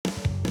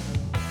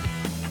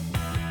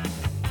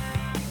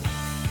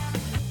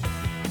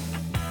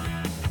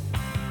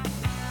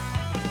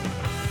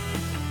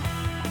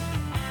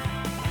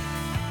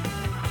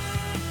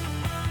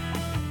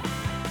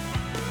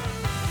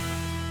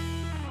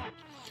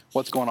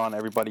What's going on,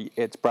 everybody?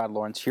 It's Brad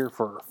Lawrence here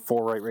for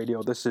Right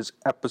Radio. This is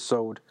part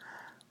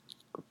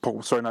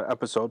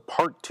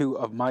 2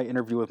 of my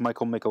interview with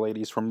Michael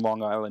Michaelides from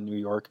Long Island, New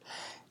York.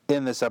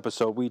 In this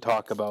episode, we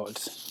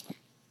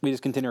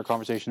just continue our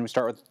conversation. We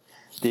start with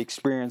the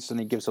experience, and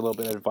he gives a little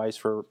bit of advice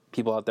for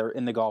people out there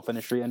in the golf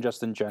industry and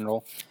just in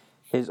general.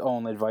 His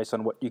own advice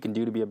on what you can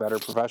do to be a better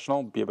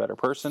professional, be a better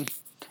person.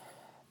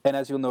 And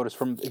as you'll notice,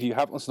 if you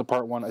haven't listened to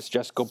part 1, I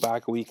suggest go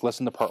back a week,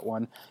 listen to part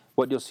 1.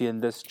 What you'll see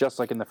in this, just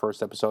like in the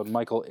first episode,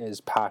 Michael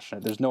is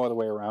passionate. There's no other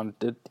way around.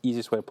 The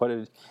easiest way to put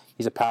it,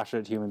 he's a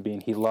passionate human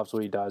being. He loves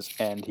what he does,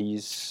 and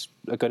he's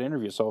a good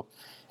interview. So,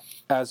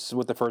 as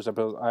with the first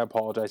episode, I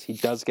apologize. He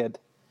does get,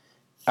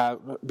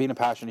 being a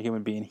passionate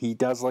human being, he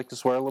does like to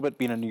swear a little bit,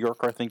 being a New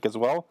Yorker, I think, as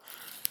well.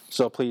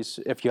 So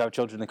please, if you have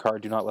children in the car,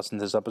 do not listen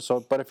to this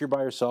episode. But if you're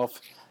by yourself,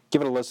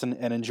 give it a listen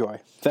and enjoy.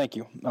 Thank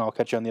you, and I'll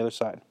catch you on the other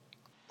side.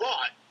 But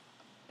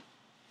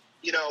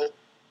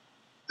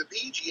the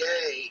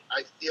PGA,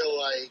 I feel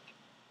like,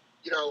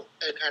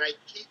 and I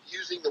keep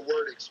using the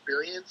word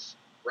experience,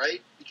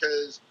 right?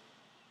 Because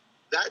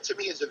that to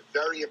me is a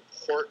very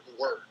important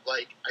word.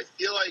 Like, I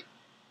feel like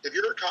if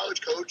you're a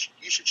college coach,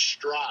 you should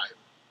strive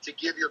to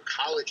give your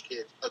college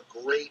kids a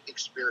great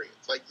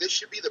experience. Like, this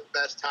should be the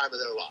best time of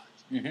their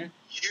lives. Mm-hmm.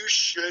 You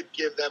should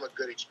give them a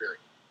good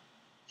experience.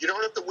 You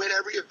don't have to win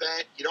every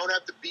event. You don't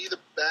have to be the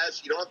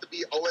best. You don't have to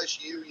be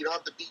OSU. You don't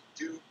have to be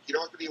Duke. You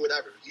don't have to be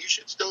whatever. You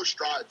should still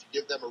strive to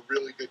give them a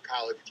really good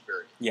college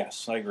experience.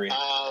 Yes, I agree.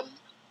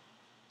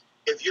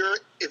 If you're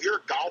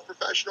a golf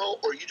professional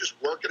or you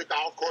just work at a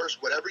golf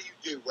course, whatever you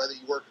do, whether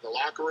you work in the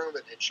locker room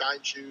and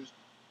shine shoes,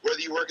 whether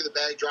you work at the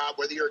bag drop,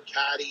 whether you're a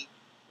caddy,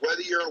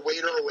 whether you're a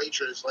waiter or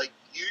waitress, like,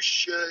 you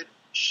should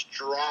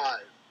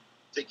strive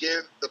to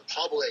give the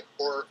public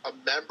or a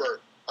member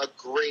a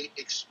great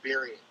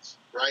experience,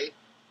 right?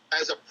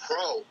 As a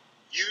pro,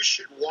 you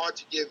should want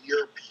to give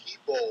your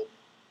people,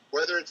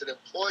 whether it's an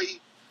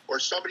employee or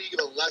somebody you give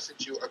a lesson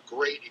to, a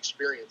great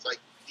experience. Like,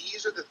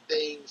 these are the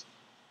things,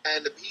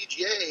 and the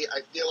PGA,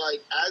 I feel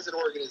like, as an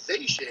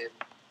organization,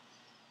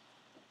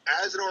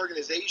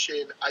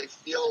 I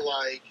feel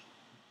like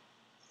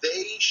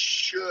they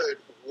should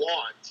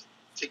want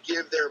to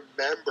give their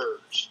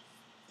members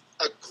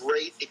a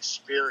great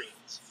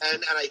experience.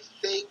 And I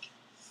think,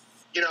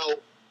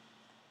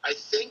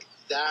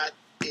 that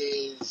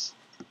is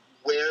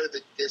where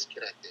the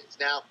disconnect is.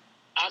 Now,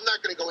 I'm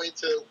not going to go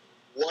into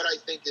what I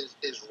think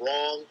is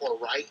wrong or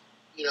right,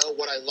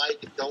 what I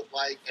like and don't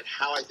like, and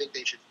how I think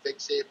they should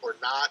fix it or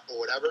not or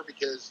whatever,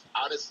 because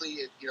honestly,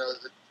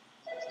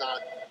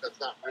 that's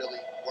not really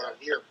what I'm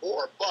here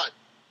for. But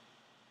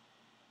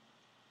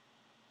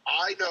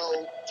I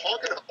know,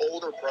 talking to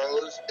older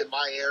pros in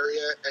my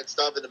area and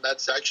stuff in the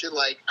med section,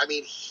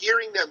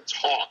 hearing them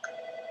talk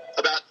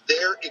about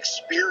their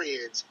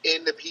experience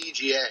in the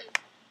PGA,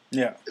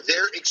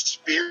 their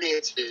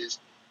experiences,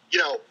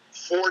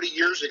 40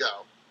 years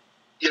ago,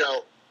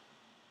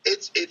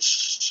 it's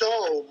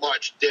so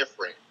much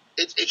different.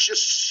 It's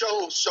just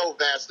so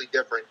vastly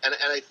different. And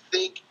I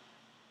think,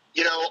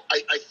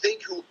 I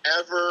think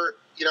whoever,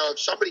 if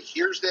somebody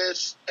hears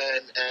this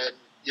and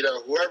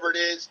whoever it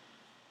is,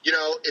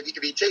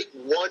 if you take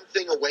one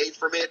thing away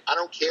from it, I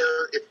don't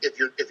care if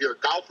you're a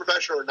golf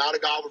professional or not a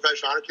golf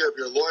professional. I don't care if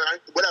you're a lawyer,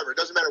 whatever. It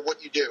doesn't matter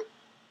what you do.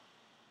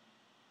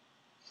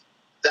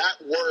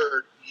 That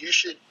word, you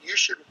should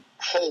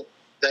hope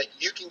that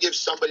you can give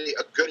somebody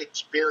a good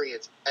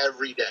experience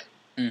every day.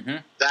 Mm-hmm.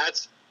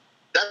 That's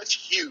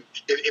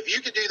huge. If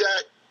you can do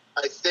that,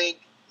 I think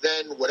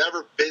then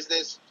whatever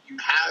business you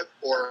have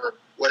or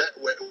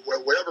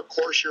whatever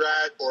course you're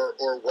at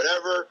or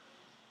whatever,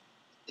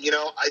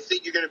 I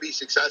think you're going to be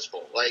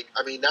successful.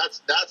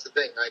 That's the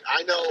thing.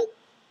 I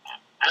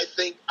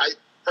think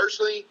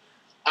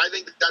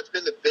that's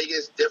been the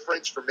biggest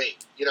difference for me.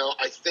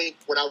 I think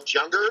when I was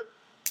younger,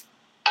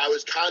 I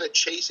was kind of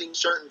chasing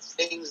certain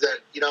things that,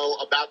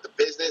 about the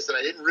business, and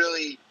I didn't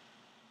really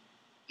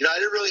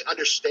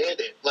understand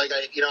it.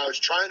 I was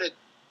trying to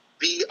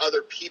be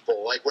other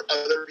people, like what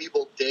other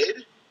people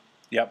did.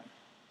 Yep.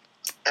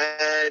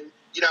 And,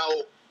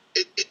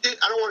 it did,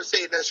 I don't want to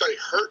say it necessarily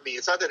hurt me.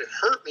 It's not that it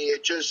hurt me.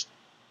 It just,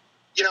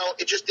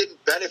 it just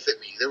didn't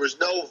benefit me. There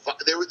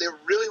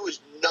really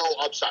was no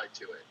upside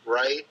to it.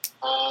 Right.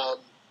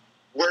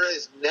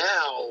 Whereas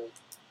now,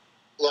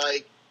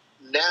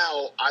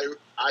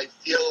 I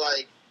feel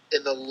like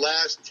in the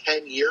last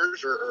 10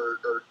 years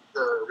or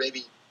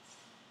maybe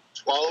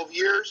 12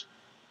 years,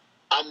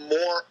 I'm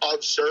more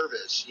of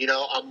service.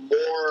 I'm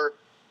more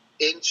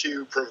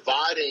into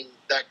providing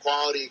that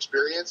quality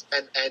experience.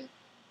 And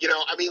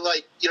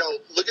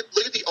look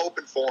at the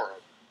open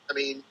forum.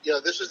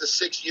 This was the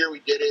 6th year we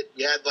did it.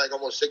 We had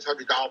almost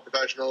 600 golf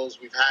professionals.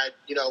 We've had,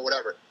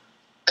 whatever.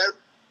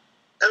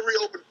 Every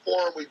open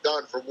forum we've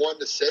done from 1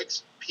 to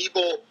 6,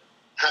 people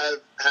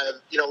have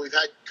we've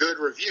had good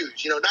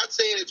reviews. Not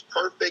saying it's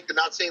perfect and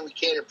not saying we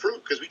can't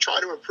improve, because we try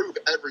to improve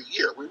every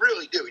year. We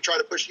really do. We try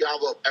to push the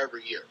envelope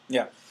every year.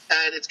 Yeah.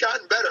 And it's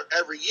gotten better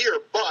every year,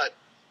 but,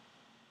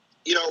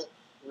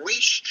 we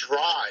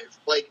strive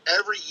like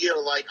every year.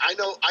 Like I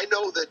know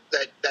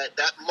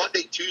that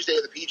Monday, Tuesday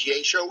of the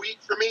PGA show week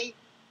for me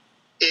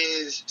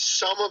is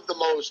some of the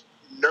most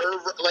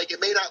like it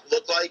may not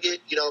look like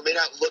it, it may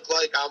not look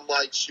like I'm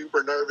like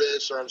super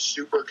nervous or I'm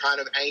super kind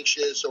of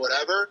anxious or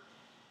whatever,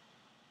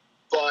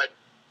 but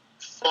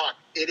fuck,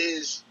 it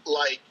is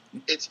like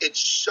it's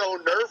so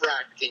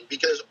nerve-wracking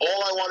because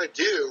all I want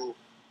to do,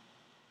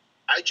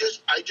 I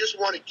just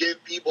want to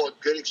give people a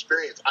good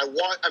experience. And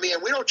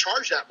we don't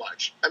charge that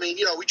much. I mean,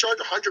 we charge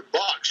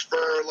 $100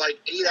 for like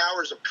 8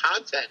 hours of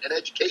content and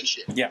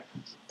education. Yeah.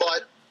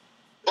 But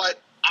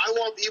I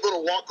want people to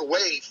walk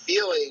away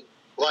feeling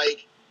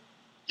like,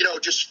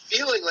 just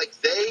feeling like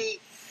they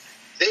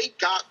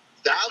got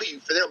value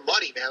for their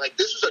money, man. Like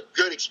this was a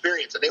good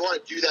experience and they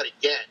want to do that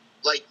again.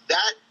 Like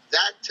that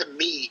to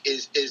me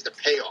is the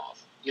payoff.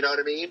 You know what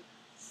I mean?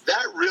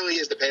 That really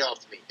is the payoff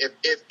to me.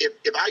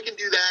 If I can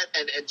do that,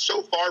 and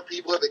so far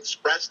people have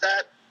expressed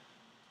that,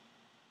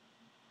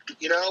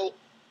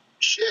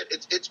 shit,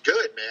 it's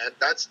good, man.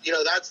 That's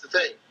the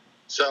thing.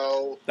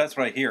 So that's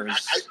what I hear.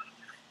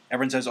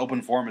 Everyone says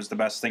open forum is the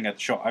best thing at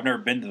the show. I've never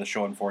been to the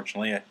show,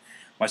 unfortunately.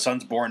 My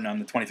son's born on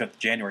the 25th of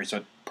January,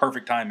 so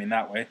perfect timing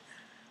that way.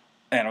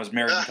 And I was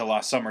married until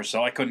last summer,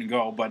 so I couldn't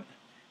go. But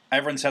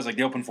everyone says like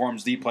the open forum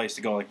is the place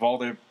to go. Like of all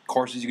the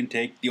courses you can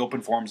take, the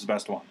open forum is the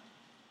best one.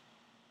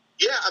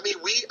 Yeah, we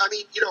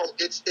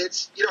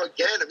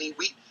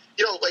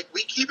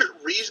keep it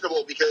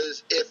reasonable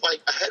because if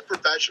like a head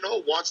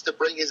professional wants to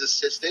bring his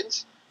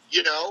assistants,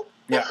 or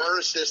her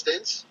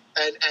assistants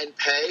and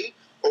pay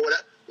or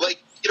whatever,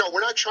 like,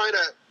 we're not trying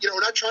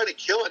to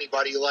kill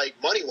anybody like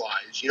money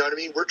wise, you know what I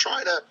mean? We're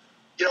trying to,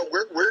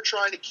 we're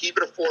trying to keep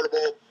it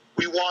affordable.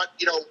 We want,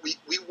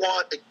 we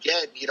want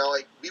again,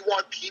 like we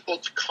want people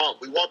to come.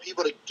 We want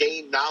people to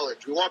gain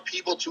knowledge. We want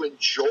people to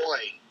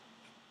enjoy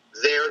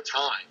their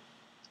time.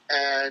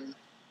 And,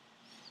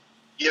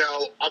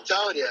 I'm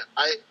telling you,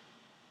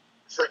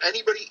 for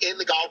anybody in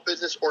the golf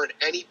business or in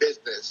any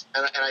business,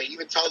 and I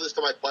even tell this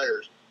to my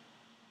players,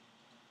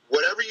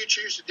 whatever you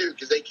choose to do,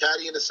 because they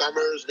caddy in the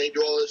summers and they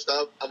do all this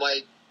stuff, I'm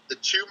like, the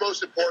two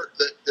most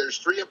important, there's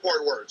three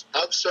important words,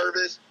 of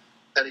service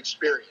and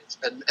experience.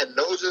 And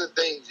those are the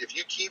things, if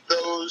you keep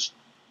those,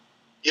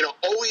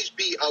 always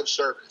be of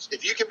service.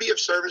 If you can be of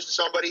service to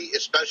somebody,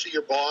 especially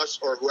your boss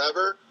or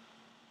whoever,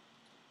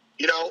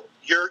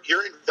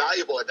 you're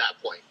invaluable at that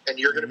point, and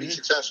you're going to be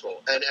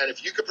successful. And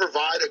if you can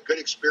provide a good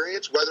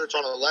experience, whether it's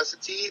on a lesson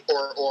tee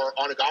or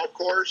on a golf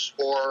course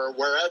or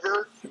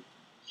wherever,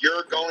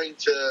 you're going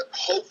to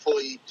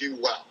hopefully do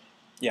well.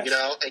 Yes.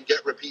 And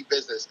get repeat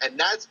business. And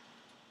that's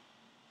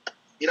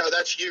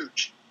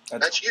huge.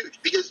 That's huge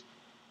because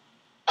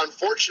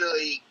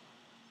unfortunately,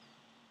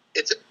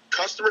 it's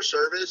customer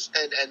service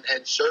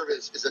and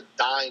service is a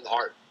dying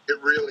art.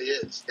 It really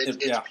is.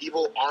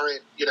 People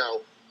aren't,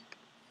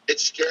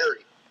 it's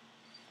scary.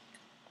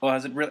 Well,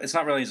 it's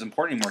not really as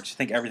important anymore because I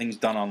think everything's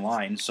done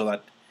online, so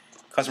that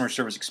customer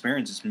service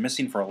experience is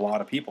missing for a lot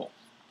of people.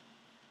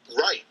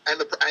 Right, and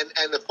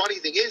the funny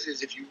thing is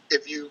if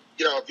you're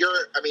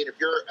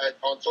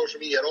on social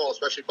media at all,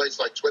 especially places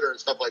like Twitter and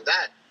stuff like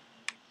that,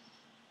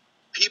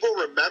 people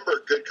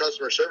remember good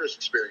customer service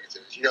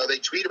experiences. They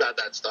tweet about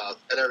that stuff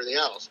and everything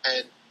else,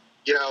 and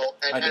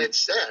it's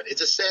sad.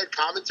 It's a sad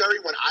commentary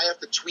when I have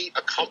to tweet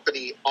a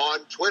company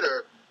on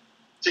Twitter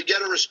to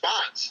get a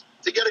response,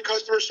 to get a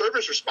customer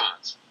service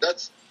response.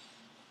 That's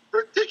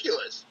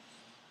ridiculous.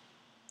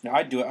 Yeah,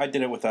 I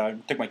did it with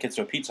took my kids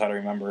to a Pizza Hut, I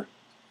remember,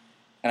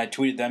 and I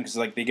tweeted them because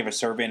like they gave a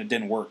survey and it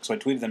didn't work, so I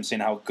tweeted them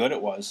saying how good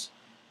it was,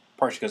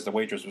 partially because the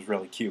waitress was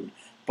really cute,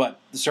 but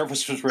the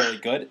service was really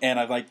good, and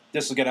I like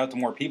this will get out to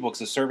more people because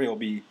the survey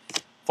will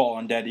fall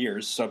on dead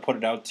ears. So I put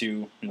it out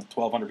to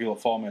 1,200 people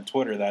that follow me on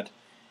Twitter that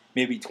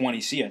maybe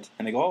 20 see it,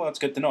 and they go, "Oh, that's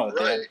good to know that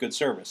they had good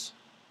service."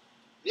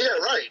 Yeah,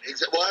 right.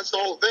 Well, that's the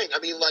whole thing. I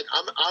mean, like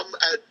I'm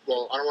at,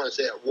 well, I don't want to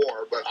say at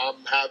war, but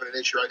I'm having an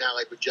issue right now,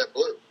 like with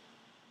JetBlue.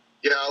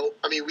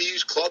 We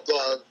use Club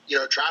Glove,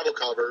 travel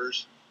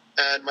covers,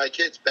 and my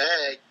kid's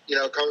bag,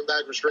 coming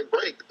back from spring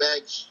break, the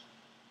bag's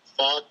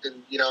fucked,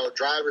 and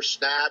driver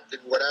snapped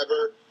and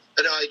whatever.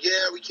 And they're like,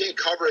 yeah, we can't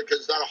cover it because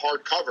it's not a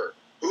hard cover.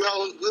 Who the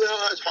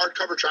hell has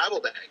hardcover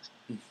travel bags?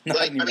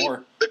 Not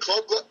anymore. The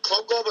Club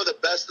Glove are the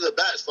best of the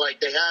best. Like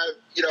they have,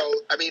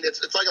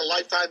 it's like a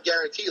lifetime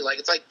guarantee. Like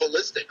it's like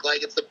ballistic.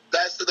 Like it's the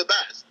best of the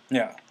best.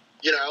 Yeah.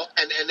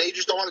 And they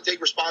just don't want to take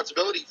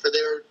responsibility for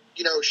their,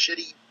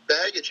 shitty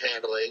baggage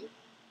handling.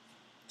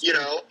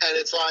 And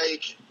it's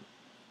like,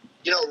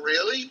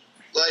 really?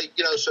 Like,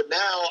 so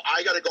now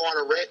I got to go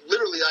on I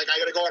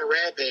got to go on a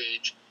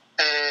rampage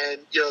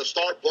and,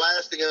 start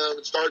blasting them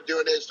and start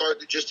doing this,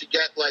 just to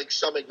get like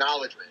some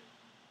acknowledgement.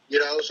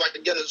 So I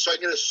can get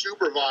a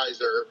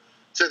supervisor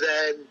to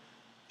then,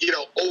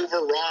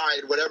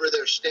 override whatever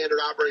their standard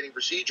operating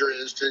procedure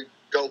is to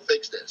go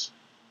fix this.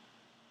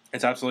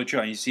 It's absolutely true.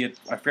 And you see it,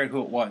 I forget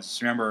who it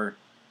was. Remember,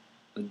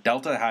 the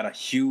Delta had a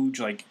huge,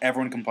 like,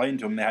 everyone complained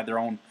to them. They had their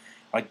own,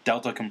 like,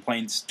 Delta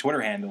complaints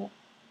Twitter handle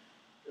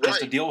just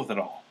to deal with it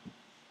all.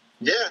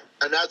 Yeah,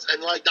 and that's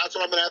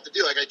what I'm gonna have to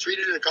do. Like I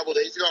tweeted it a couple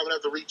days ago. I'm gonna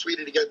have to retweet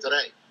it again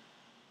today.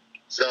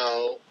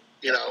 So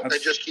and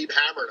just keep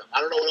hammering them.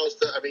 I don't know what else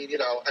to. I mean, and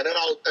then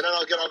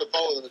I'll get on the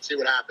phone with them and see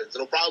what happens.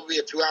 It'll probably be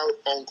a 2-hour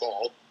phone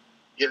call.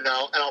 And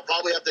I'll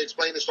probably have to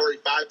explain the story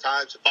 5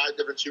 times to 5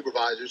 different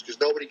supervisors because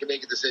nobody can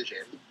make a decision.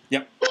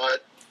 Yep.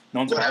 But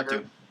no one's allowed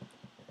to.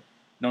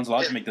 No one's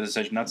allowed to make the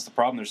decision. That's the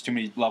problem. There's too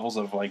many levels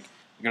of I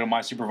go to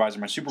my supervisor,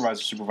 my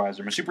supervisor's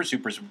supervisor, my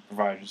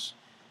supervisors.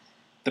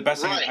 The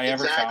best thing I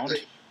ever found.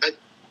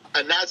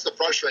 And that's the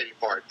frustrating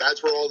part.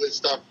 That's where all this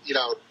stuff,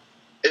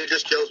 it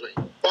just kills me.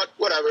 But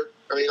whatever.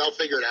 I mean, I'll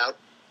figure it out.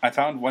 I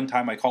found one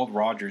time I called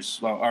Rogers,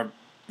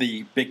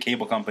 the big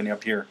cable company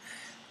up here,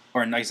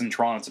 or nice in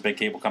Toronto, it's a big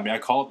cable company. I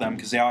called them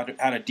because they had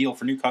a deal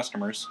for new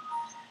customers.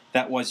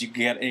 That was you could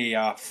get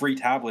a free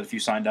tablet if you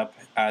signed up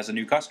as a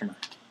new customer.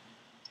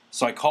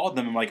 So I called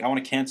them and I'm like, I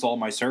want to cancel all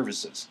my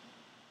services.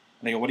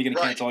 And they go, what are you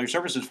going to cancel all your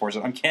services for?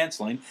 So I'm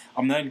canceling.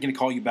 I'm then going to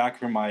call you back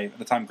from my, at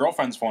the time,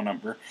 girlfriend's phone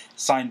number,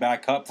 sign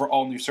back up for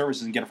all new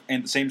services and get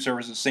the same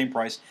services, same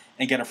price,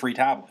 and get a free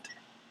tablet.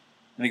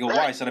 And they go,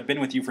 why? I said, I've been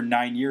with you for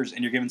 9 years,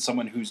 and you're giving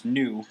someone who's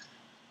new,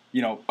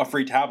 a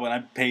free tablet.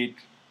 And I paid,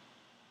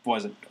 what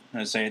was it, I'm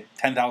going to say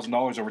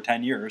 $10,000 over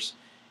 10 years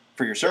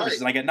for your services,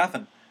 and I get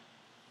nothing.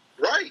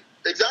 Right,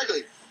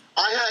 exactly.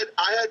 I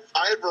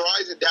had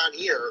Verizon down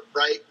here,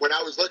 right? When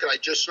I was looking, I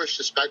just switched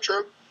to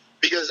Spectrum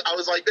because I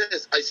was like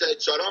this. I said,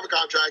 so I don't have a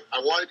contract. I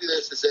want to do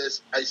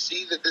this. I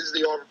see that this is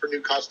the offer for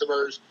new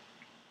customers.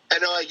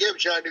 And they're like, yeah,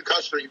 but you're not a new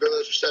customer. You've been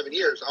with us for 7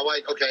 years. I'm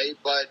like, okay,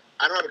 but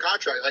I don't have a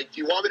contract. Like,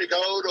 do you want me to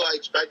go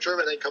to, Spectrum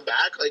and then come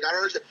back? Like, I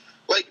don't understand.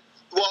 Like,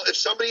 well, if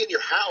somebody in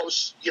your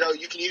house,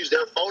 you can use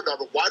their phone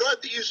number. Why do I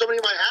have to use somebody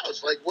in my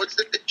house? Like,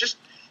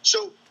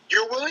 so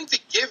you're willing to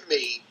give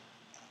me,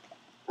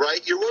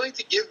 right? You're willing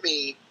to give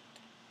me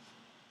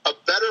a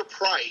better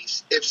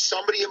price if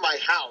somebody in my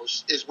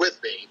house is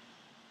with me,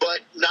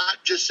 but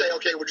not just say,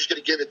 okay, we're just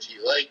going to give it to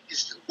you. Like,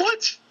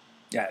 what?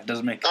 Yeah, it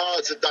doesn't make... Oh,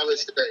 it's the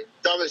dumbest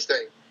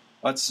thing.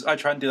 I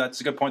try and do that. It's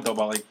a good point, though,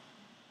 about,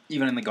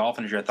 even in the golf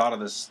industry, I thought of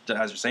this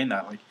as you're saying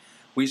that.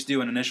 We used to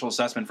do an initial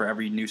assessment for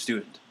every new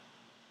student.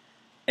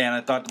 And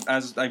I thought,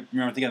 as I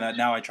remember thinking that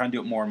now, I try and do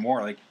it more and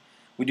more.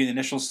 We do the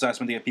initial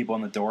assessment to get people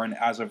in the door, and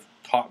as I've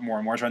taught more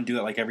and more, I try and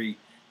do it, every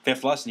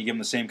 5th lesson, you give them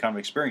the same kind of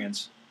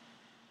experience.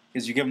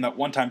 Because you give them that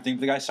one-time thing.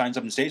 If the guy signs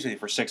up and stays with you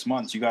for 6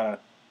 months, you're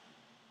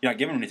not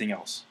giving him anything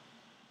else.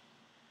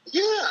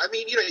 Yeah, I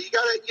mean, you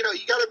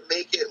gotta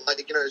make it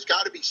there's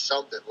got to be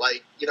something,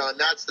 and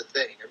that's the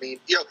thing. I mean,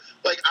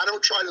 I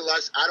don't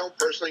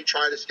personally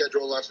try to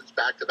schedule lessons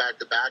back to back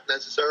to back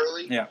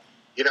necessarily. Yeah.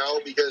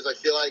 Because I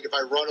feel like if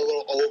I run a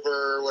little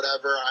over or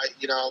whatever, I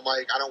don't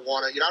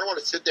want to, I don't want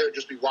to sit there and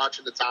just be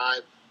watching the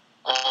time.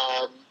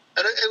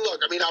 And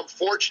look, I mean, I'm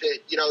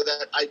fortunate,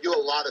 that I do a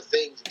lot of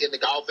things in the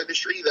golf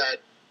industry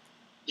that,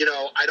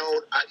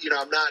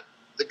 I'm not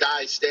the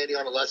guy standing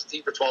on a lesson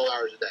team for 12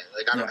 hours a day.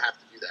 I don't have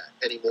to do that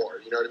anymore.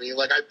 You know what I mean?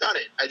 I've done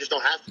it. I just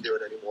don't have to do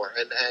it anymore.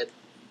 And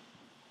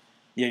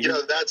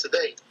that's the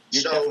thing.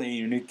 You're definitely a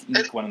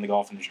unique one in the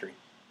golf industry.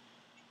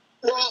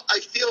 Well, I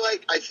feel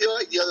like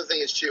the other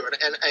thing is too, and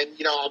I'm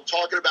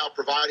talking about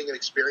providing an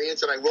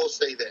experience, and I will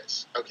say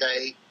this,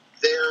 okay?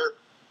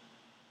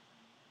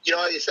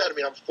 Like you said, I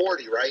mean, I'm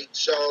 40, right?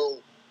 So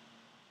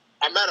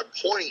I'm at a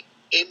point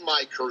in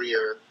my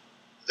career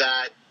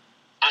that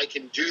I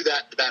can do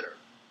that better.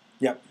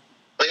 Yep.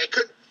 I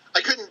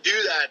couldn't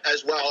do that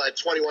as well at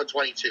 21,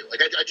 22. I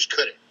just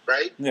couldn't,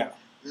 right? Yeah.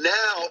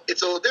 Now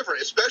it's a little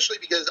different, especially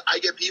because I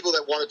get people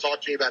that want to talk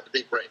to me about the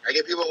big break. I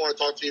get people that want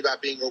to talk to me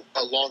about being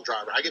a long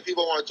driver. I get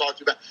people that want to talk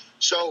to me about.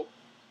 So,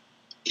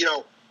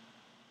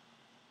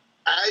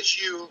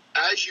 as you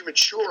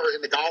mature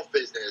in the golf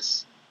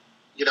business,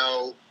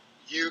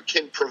 you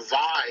can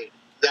provide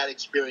that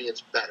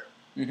experience better.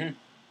 Mm-hmm. And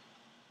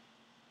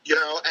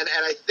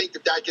I think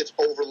that gets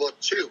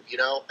overlooked too.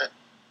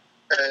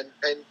 And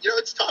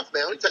it's tough,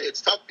 man. Let me tell you,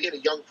 it's tough being a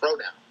young pro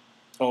now.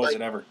 Oh, is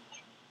it ever?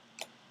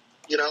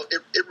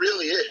 It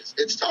really is.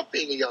 It's tough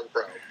being a young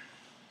pro.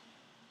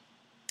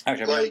 Actually, I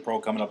have a young pro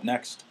coming up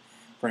next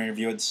for an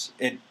interview.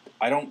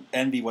 I don't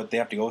envy what they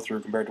have to go through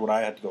compared to what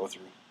I had to go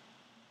through.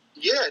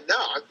 Yeah, no,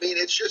 I mean,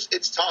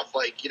 it's tough,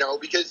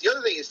 because the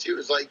other thing is, too,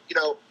 is,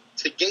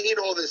 to gain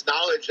all this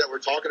knowledge that we're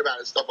talking about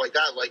and stuff like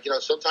that,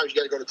 sometimes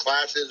you got to go to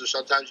classes or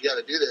sometimes you got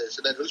to do this,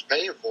 and then who's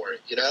paying for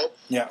it,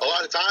 Yeah. A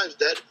lot of times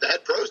the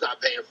head pro's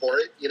not paying for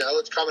it,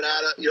 it's coming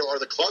out of, or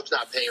the club's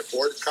not paying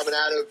for it, it's coming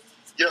out of,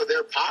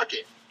 their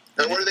pocket.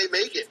 And what are they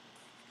making?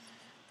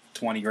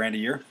 $20,000 a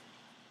year.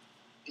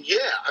 Yeah,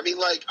 I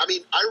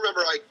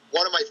remember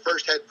one of my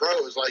first head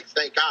pros,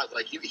 thank God,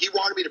 he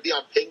wanted me to be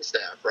on Ping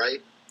staff,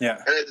 right? Yeah.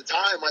 And at the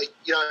time,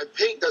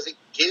 Ping doesn't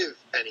give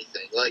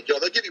anything.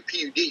 They'll give you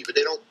PUD, but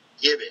they don't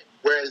give it.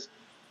 Whereas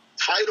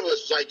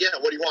Titleist was yeah,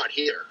 what do you want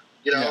here?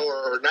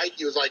 Or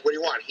Nike was what do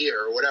you want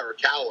here? Or whatever,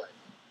 Callaway.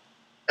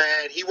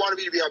 And he wanted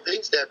me to be on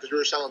Ping staff because we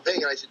were selling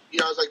Ping. And I said,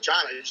 I was like,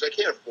 John, I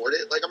can't afford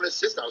it. I'm an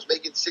assistant. I was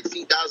making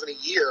 $16,000 a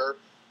year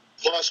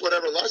plus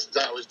whatever lessons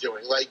I was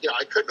doing.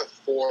 I couldn't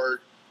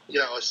afford,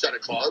 a set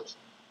of clubs.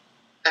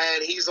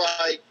 And he's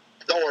like,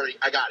 don't worry,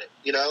 I got it,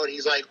 you know? And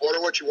he's like,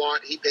 order what you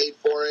want. He paid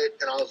for it.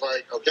 And I was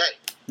like, okay.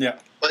 Yeah.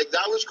 Like,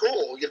 that was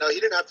cool. You know, he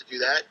didn't have to do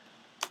that.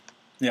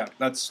 Yeah,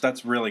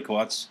 that's really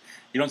cool.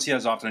 You don't see that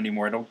as often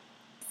anymore.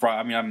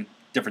 I'm in a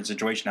different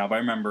situation now, but I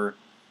remember,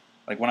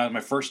 like, when I was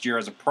my first year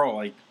as a pro,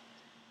 like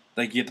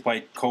you get to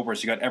play Cobra,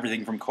 so you got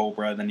everything from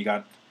Cobra, and then you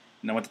got,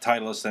 with the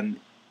Titleist,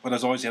 but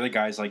there's always the other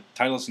guys, like,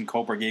 Titleist and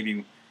Cobra gave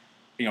you,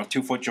 2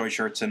 FootJoy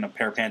shirts and a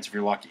pair of pants if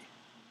you're lucky.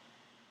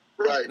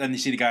 Right. Then you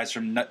see the guys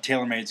from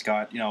TaylorMade's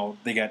got,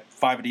 they get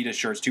 5 Adidas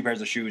shirts, 2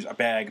 pairs of shoes, a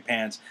bag,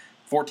 pants,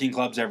 14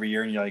 clubs every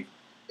year, and you're like...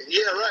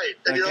 Yeah, right.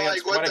 And you're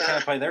like, what why the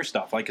can't I play their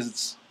stuff? Like, because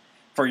it's...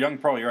 For a young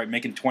pro, you're right,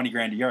 making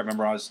 $20,000 a year. I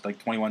remember I was, like,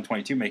 21,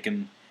 22,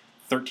 making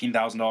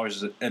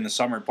 $13,000 in the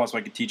summer, plus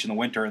I could teach in the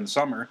winter and the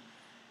summer.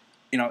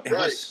 It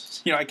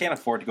was... I can't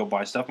afford to go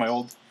buy stuff.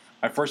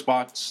 My first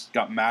boss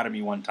got mad at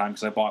me one time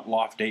because I bought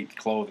Loft 8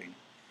 clothing,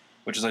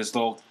 which is this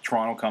little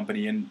Toronto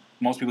company, and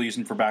most people use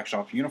them for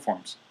backshop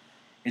uniforms.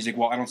 He's like,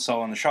 well, I don't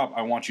sell in the shop.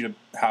 I want you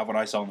to have what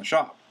I sell in the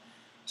shop.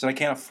 So I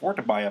can't afford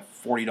to buy a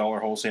 $40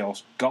 wholesale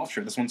golf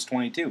shirt. This one's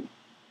 $22.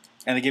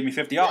 And they gave me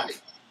 $50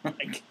 off.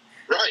 Right.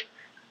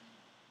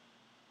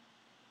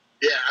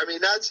 Yeah, I mean,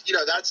 that's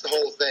the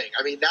whole thing.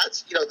 I mean,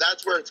 that's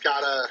where it's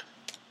gotta,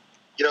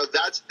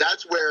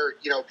 that's where,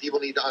 people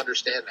need to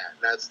understand that.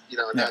 And that's,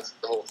 that's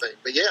the whole thing.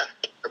 But yeah,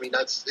 I mean,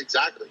 that's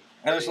exactly.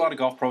 And there's a lot of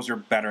golf pros who are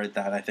better at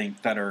that, I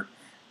think, that are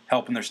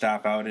helping their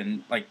staff out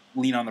and, like,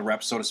 lean on the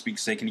reps, so to speak,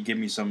 say, can you give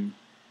me some...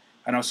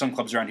 I know some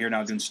clubs around here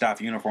now doing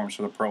staff uniforms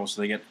for the pros,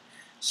 so they get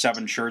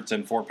 7 shirts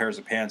and 4 pairs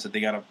of pants that they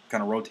got to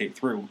kind of rotate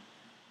through.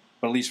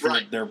 But at least for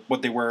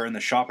what they wear in the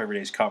shop every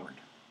day is covered.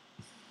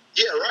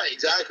 Yeah, right,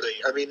 exactly.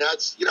 I mean,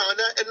 that's,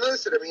 and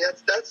listen, I mean,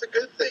 that's a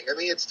good thing. I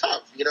mean, it's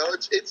tough,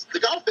 it's the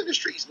golf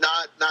industry is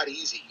not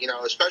easy,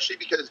 especially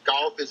because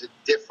golf is a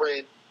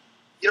different,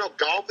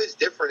 golf is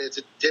different. It's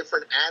a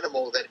different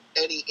animal than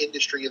any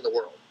industry in the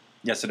world.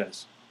 Yes, it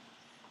is.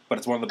 But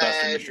it's one of the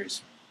best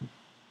industries.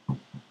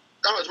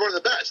 Oh, it's one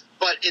of the best,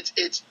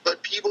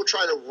 but people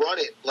try to run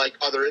it like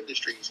other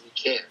industries, and you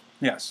can't.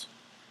 Yes,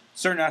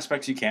 certain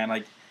aspects you can.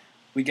 Like,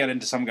 we get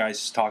into some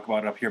guys talk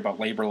about it up here about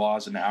labor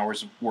laws and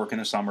hours of work in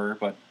the summer,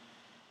 but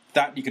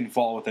that you can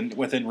follow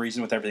within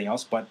reason with everything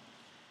else. But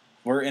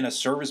we're in a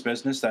service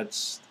business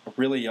that's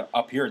really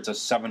up here. It's a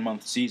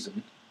 7-month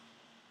season.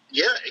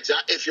 Yeah,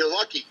 exactly. If you're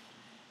lucky.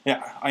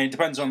 Yeah, it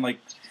depends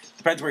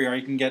where you are.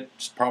 You can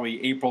get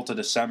probably April to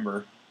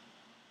December,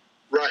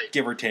 right?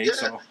 Give or take. Yeah.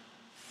 So.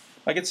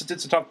 Like, it's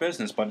a tough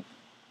business, but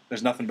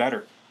there's nothing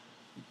better.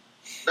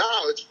 No,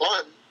 it's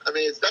fun. I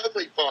mean, it's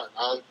definitely fun.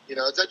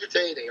 It's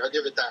entertaining. I'll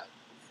give it that.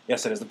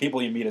 Yes, it is. The people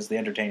you meet is the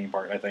entertaining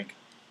part, I think.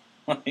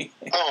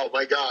 Oh,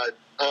 my God.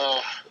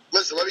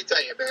 Listen, let me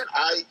tell you, man.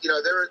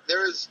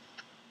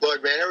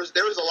 Look, man, there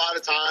was a lot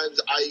of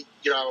times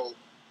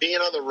being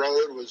on the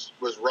road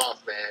was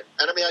rough, man.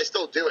 And, I mean, I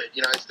still do it.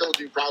 I still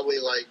do probably,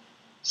 like,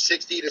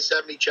 60 to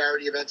 70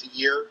 charity events a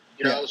year,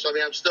 Yeah. So I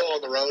mean, I'm still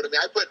on the road. I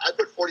mean, I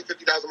put 40,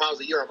 50,000 miles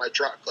a year on my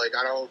truck. Like,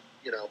 I don't,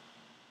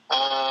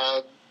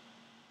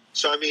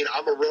 so I mean,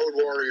 I'm a road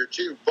warrior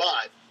too,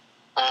 but,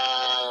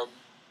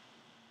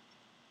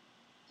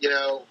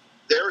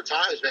 there are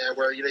times, man,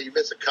 where, you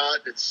miss a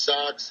cut, it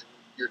sucks, and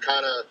you're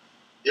kind of,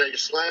 you're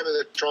slamming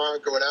the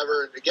trunk or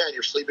whatever, and again,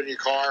 you're sleeping in your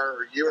car,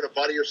 or you and a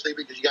buddy are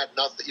sleeping because you got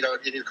nothing,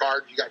 in your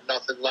car, you got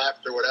nothing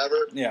left or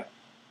whatever. Yeah.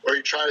 Or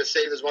you're trying to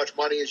save as much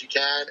money as you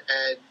can,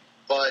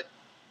 but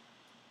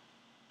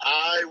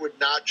I would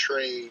not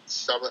trade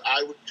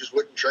just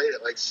wouldn't trade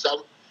it. Like, some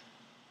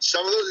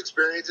of those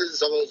experiences,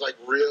 some of those, like,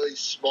 really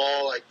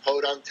small, like,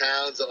 podunk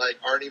towns that, like,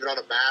 aren't even on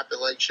a map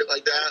and, like, shit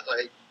like that,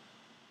 like,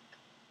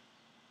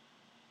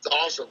 it's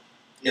awesome.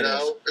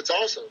 It's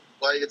awesome.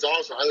 Like, it's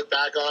awesome. I look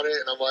back on it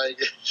and I'm like,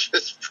 it's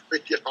just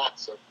freaking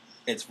awesome.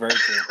 It's very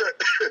true.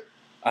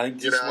 I think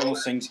this is one of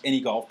those things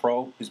any golf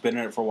pro who's been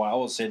in it for a while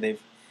will say they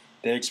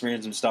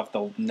experienced some stuff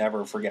they'll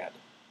never forget.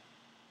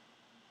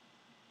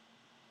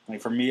 Like,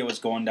 for me, it was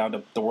going down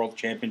to the World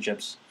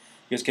Championships,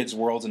 these kids'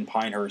 Worlds in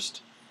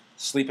Pinehurst,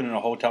 sleeping in a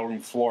hotel room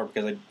floor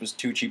because it was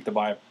too cheap to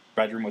buy a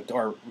bedroom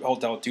or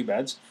hotel with 2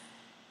 beds.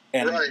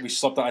 And I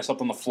slept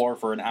on the floor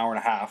for an hour and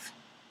a half,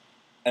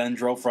 and then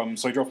drove from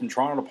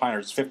Toronto to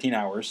Pinehurst, 15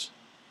 hours,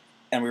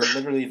 and we were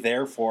literally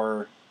there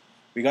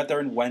we got there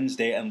on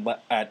Wednesday and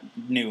at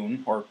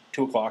noon or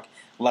 2 o'clock,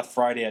 left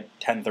Friday at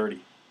 10:30.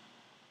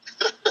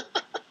 It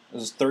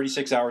was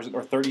 36 hours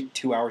or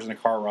 32 hours in the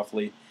car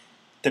roughly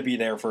to be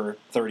there for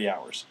 30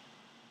 hours.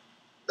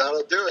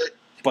 That'll do it.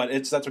 But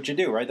that's what you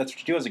do, right? That's what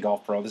you do as a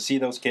golf pro. To see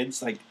those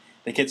kids, like,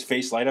 the kids'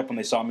 face light up when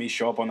they saw me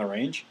show up on the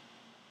range.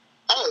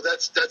 Oh,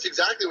 that's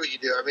exactly what you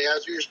do. I mean,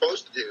 that's what you're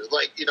supposed to do.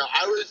 Like,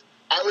 I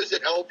was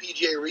at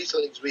LPGA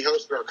recently because we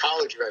hosted our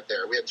college event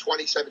there. We had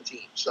 27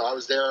 teams. So I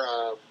was there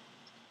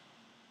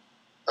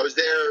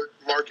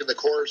marking the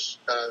course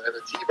and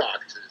the tee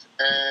boxes.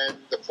 And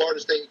the Florida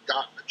State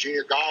Golf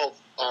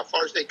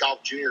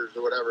Juniors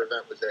or whatever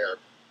event was there.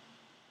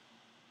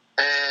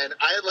 And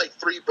I had like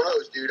 3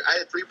 pros, dude. I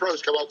had 3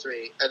 pros come up to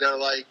me, and they're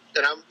like,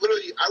 and I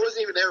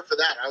wasn't even there for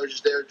that. I was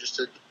just there just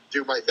to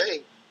do my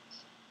thing.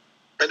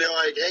 And they're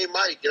like, hey,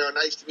 Mike,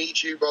 nice to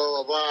meet you, blah,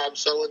 blah, blah. I'm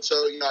so-and-so.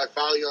 I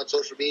follow you on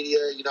social media.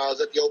 I was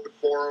at the open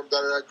forum,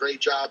 great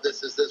job,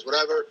 this,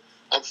 whatever.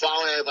 I'm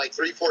following. I have like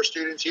 3-4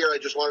 students here. I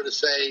just wanted to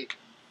say,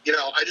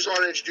 I just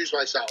wanted to introduce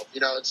myself,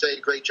 and say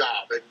great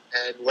job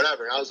and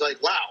whatever. And I was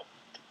like, wow.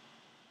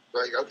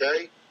 Like,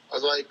 okay. I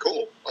was like,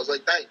 cool. I was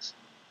like, thanks.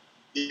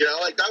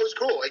 That was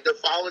cool. Like, they're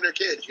following their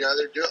kids.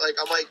 They're doing,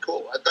 I'm like,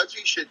 cool. That's what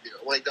you should do.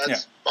 I'm like,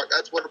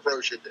 that's what a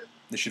pro should do.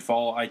 They should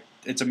follow.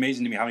 It's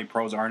amazing to me how many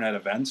pros aren't at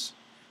events.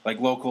 Like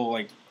local,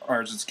 like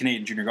ours, it's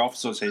Canadian Junior Golf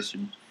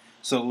Association.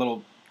 So the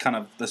little kind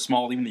of the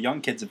small, even the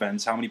young kids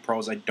events, how many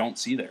pros I don't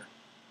see there.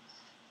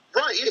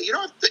 Right, yeah, you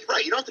don't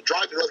have to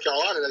drive to North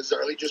Carolina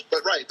necessarily.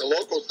 But the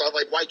local stuff.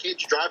 Like, why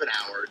can't you drive an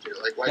hour or two?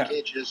 Like, why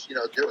can't you just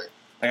do it?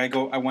 Like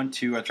I went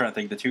to. I'm trying to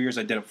think. The 2 years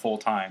I did it full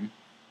time,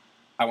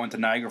 I went to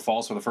Niagara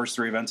Falls for the first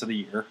 3 events of the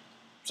year.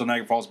 So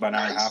Niagara Falls is about an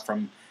hour and a half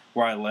from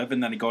where I live,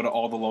 and then I go to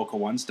all the local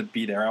ones to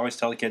be there. I always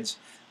tell the kids,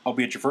 I'll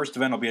be at your first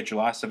event, I'll be at your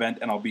last event,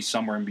 and I'll be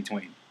somewhere in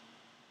between.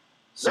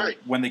 So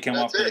when they came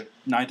off the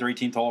 9th or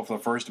 18th hole for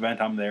the first event,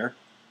 I'm there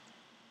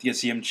to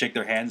see them shake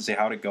their hands and say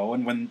how'd it go.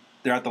 And when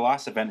they're at the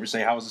last event, we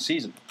say, how was the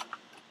season?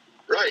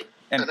 Right.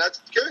 And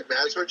that's good, man.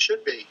 That's what it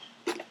should be.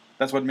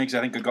 That's what makes,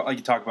 I think, like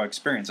you talk about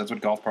experience. That's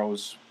what golf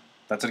pros,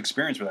 that's an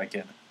experience for that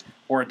kid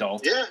or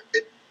adult. Yeah.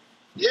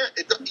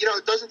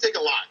 It doesn't take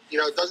a lot.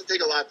 It doesn't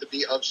take a lot to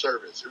be of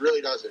service. It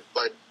really doesn't.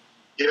 But,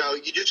 you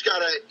just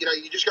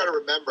gotta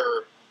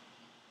remember,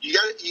 you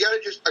gotta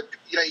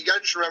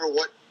just remember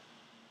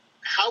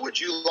how would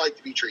you like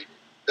to be treated?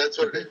 That's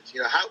what it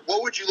is.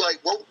 What would you like?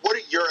 What are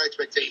your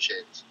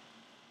expectations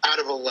out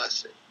of a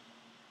lesson?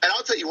 And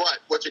I'll tell you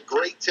what's a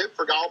great tip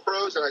for golf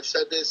pros, and I've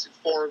said this in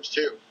forums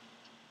too.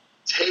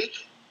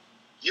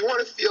 You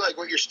want to feel like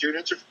what your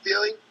students are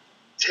feeling?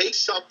 Take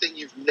something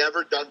you've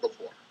never done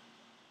before.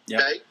 Yep.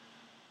 Okay?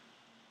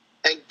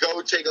 And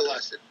go take a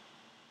lesson.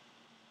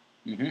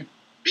 Mm-hmm.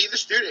 Be the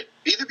student.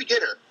 Be the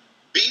beginner.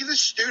 Be the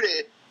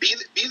student. Be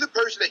the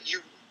person that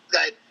you're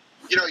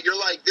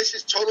like, this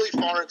is totally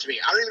foreign to me.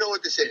 I don't even know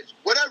what this is.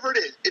 Whatever it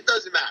is, it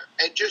doesn't matter.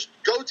 And just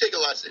go take a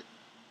lesson.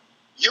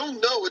 You'll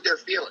know what they're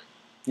feeling.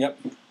 Yep.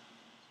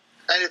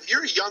 And if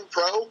you're a young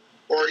pro,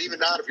 or even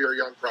not if you're a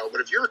young pro,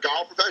 but if you're a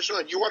golf professional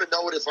and you want to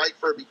know what it's like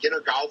for a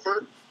beginner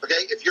golfer,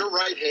 okay, if you're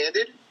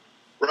right-handed,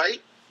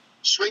 right,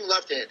 swing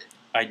left-handed.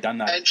 I've done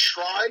that. And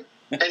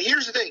and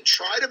here's the thing,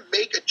 try to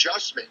make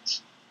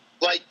adjustments.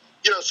 Like,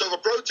 so if a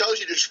pro tells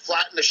you to just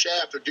flatten the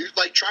shaft or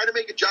try to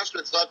make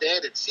adjustments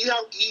left-handed. See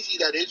how easy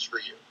that is for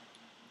you.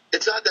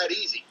 It's not that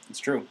easy. It's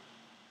true.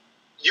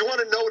 You want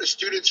to know what a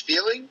student's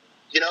feeling?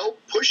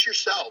 Push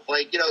yourself.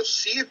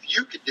 See if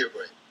you can do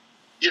it,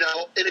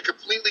 in a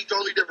completely,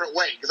 totally different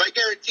way. Because I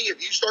guarantee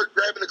if you start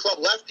grabbing the club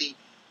lefty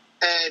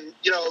and,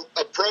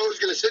 a pro is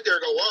going to sit there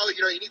and go, well,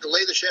 you need to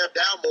lay the shaft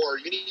down more.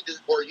 You need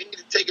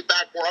to take it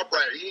back more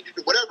upright. Or you need to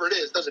do whatever it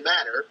is. Doesn't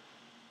matter.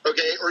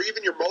 Okay. Or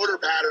even your motor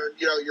pattern,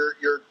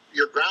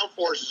 your ground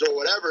forces or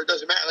whatever. It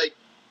doesn't matter. Like,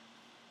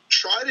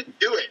 try to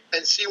do it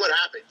and see what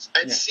happens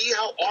and see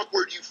how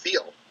awkward you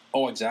feel.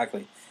 Oh,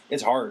 exactly.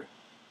 It's hard.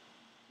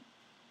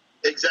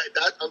 Exactly.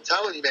 I'm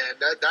telling you, man.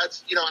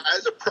 That's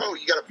as a pro,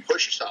 you got to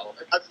push yourself.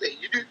 That's the thing.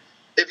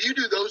 If you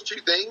do those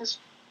two things,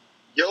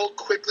 you'll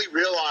quickly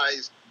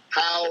realize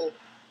how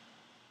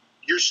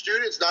your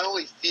students not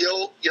only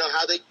feel,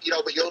 how they,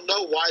 but you'll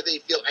know why they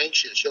feel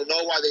anxious. You'll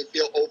know why they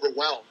feel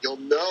overwhelmed. You'll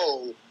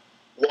know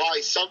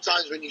why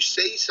sometimes when you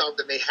say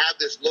something, they have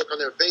this look on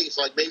their face,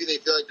 like maybe they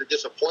feel like they're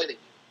disappointing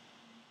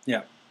you.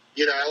 Yeah.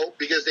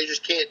 Because they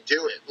just can't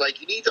do it.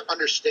 Like, you need to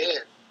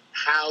understand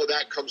how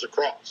that comes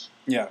across.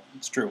 Yeah,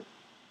 it's true.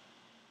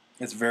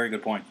 It's a very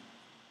good point.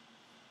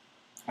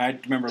 I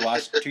remember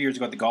 2 years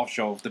ago at the golf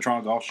show, the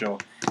Toronto Golf Show,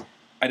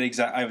 I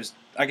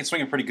can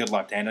swing a pretty good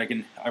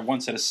left-handed. I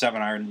once hit a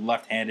 7-iron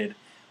left-handed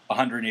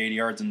 180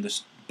 yards and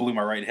just blew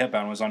my right hip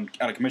out and was out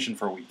of commission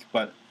for a week.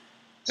 But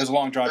it was a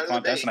long drive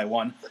contest and I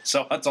won,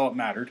 so that's all that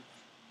mattered.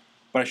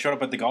 But I showed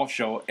up at the golf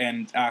show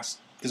and asked,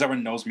 because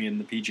everyone knows me in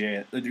the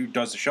PGA who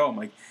does the show, I'm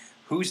like,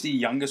 who's the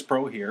youngest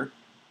pro here?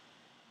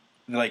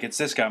 They're like, it's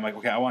this guy. I'm like,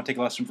 okay, I want to take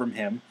a lesson from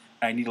him.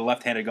 I need a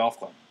left-handed golf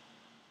club.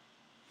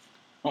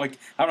 I'm like,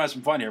 I'm going to have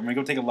some fun here. I'm going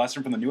to go take a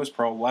lesson from the newest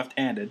pro,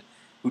 left-handed,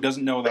 who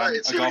doesn't know that I'm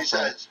a golf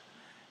pro,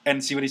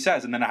 and see what he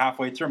says. And then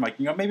halfway through, I'm like,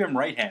 maybe I'm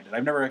right-handed.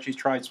 I've never actually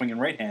tried swinging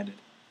right-handed,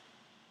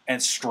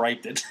 and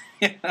striped it.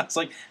 I was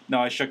like, no,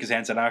 I shook his hand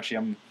and said,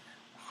 actually,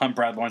 I'm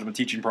Brad Lawrence. I'm a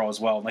teaching pro as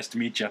well. Nice to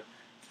meet you.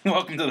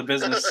 Welcome to the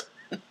business.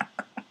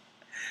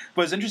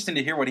 But it's interesting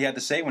to hear what he had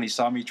to say when he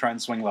saw me try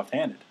and swing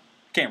left-handed.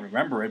 Can't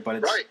remember it, but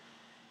it's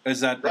is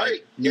that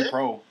new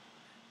pro.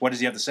 What does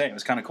he have to say? It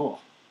was kind of cool.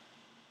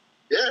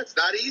 Yeah, it's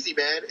not easy,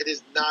 man. It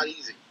is not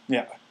easy.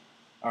 Yeah.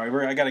 All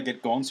right, I got to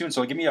get going soon,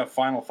 so give me a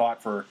final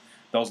thought for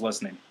those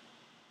listening.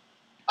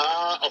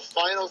 A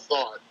final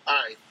thought. All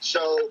right.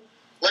 So,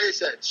 like I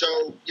said,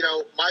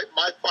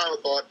 my final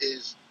thought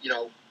is,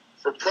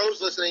 for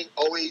pros listening,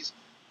 always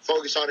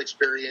focus on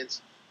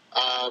experience.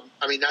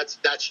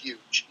 That's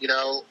huge,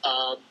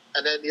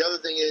 and then the other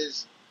thing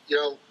is,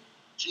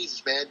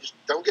 Jesus, man, just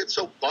don't get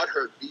so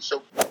butthurt. Be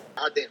so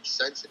goddamn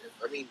sensitive.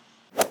 I mean,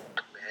 fuck,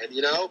 man,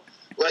 you know?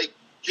 Like,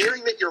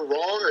 hearing that you're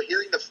wrong or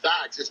hearing the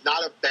facts is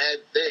not a bad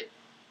thing.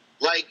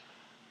 Like,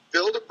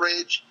 build a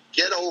bridge,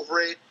 get over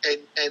it,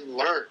 and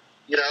learn,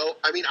 you know?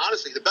 I mean,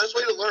 honestly, the best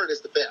way to learn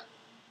is to fail.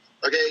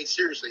 Okay,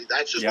 seriously,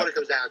 that's just what it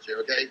comes down to,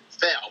 okay?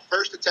 Fail.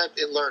 First attempt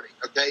in learning,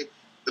 okay?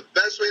 The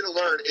best way to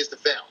learn is to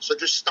fail. So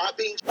just stop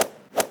being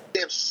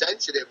damn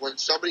sensitive when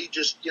somebody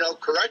just, you know,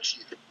 corrects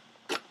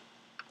you.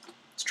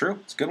 It's true.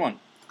 It's a good one.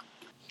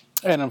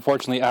 And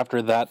unfortunately,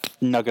 after that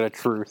nugget of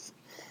truth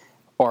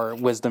or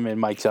wisdom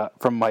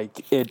from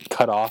Mike, it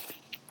cut off.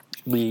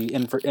 The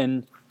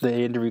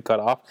interview cut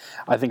off.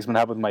 I think it's been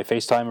happening with my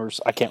FaceTime.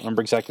 I can't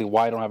remember exactly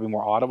why I don't have any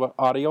more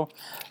audio.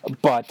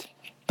 But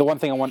the one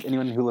thing I want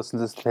anyone who listens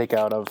to this to take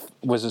out of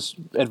was his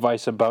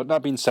advice about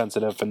not being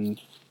sensitive, and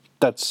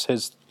that's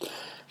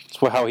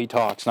how he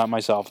talks, not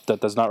myself. That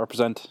does not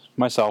represent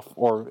myself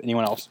or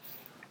anyone else.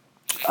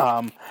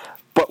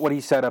 But what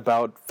he said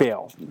about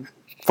fail,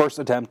 first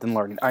attempt in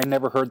learning. I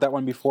never heard that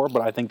one before,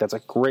 but I think that's a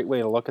great way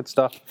to look at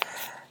stuff.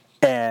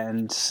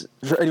 And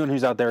for anyone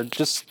who's out there,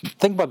 just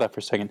think about that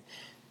for a second.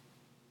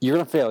 You're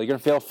going to fail. You're going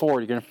to fail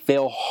forward. You're going to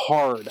fail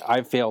hard.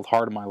 I've failed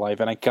hard in my life,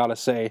 and I got to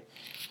say,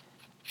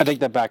 I take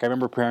that back. I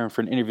remember preparing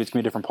for an interview. It's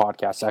going to be a different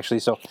podcast, actually.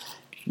 So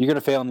you're going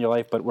to fail in your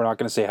life, but we're not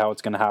going to say how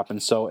it's going to happen.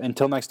 So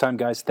until next time,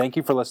 guys, thank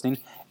you for listening.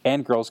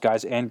 And girls,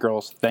 guys and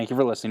girls, thank you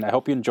for listening. I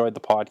hope you enjoyed the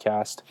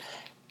podcast.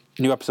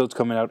 New episodes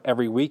coming out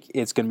every week.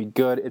 It's going to be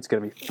good. It's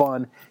going to be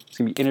fun. It's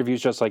going to be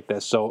interviews just like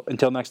this. So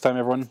until next time,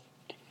 everyone,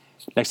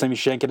 next time you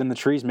shank it in the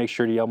trees, make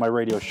sure to yell my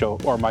radio show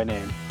or my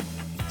name.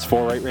 It's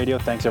 4 Right Radio.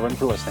 Thanks, everyone,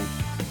 for listening.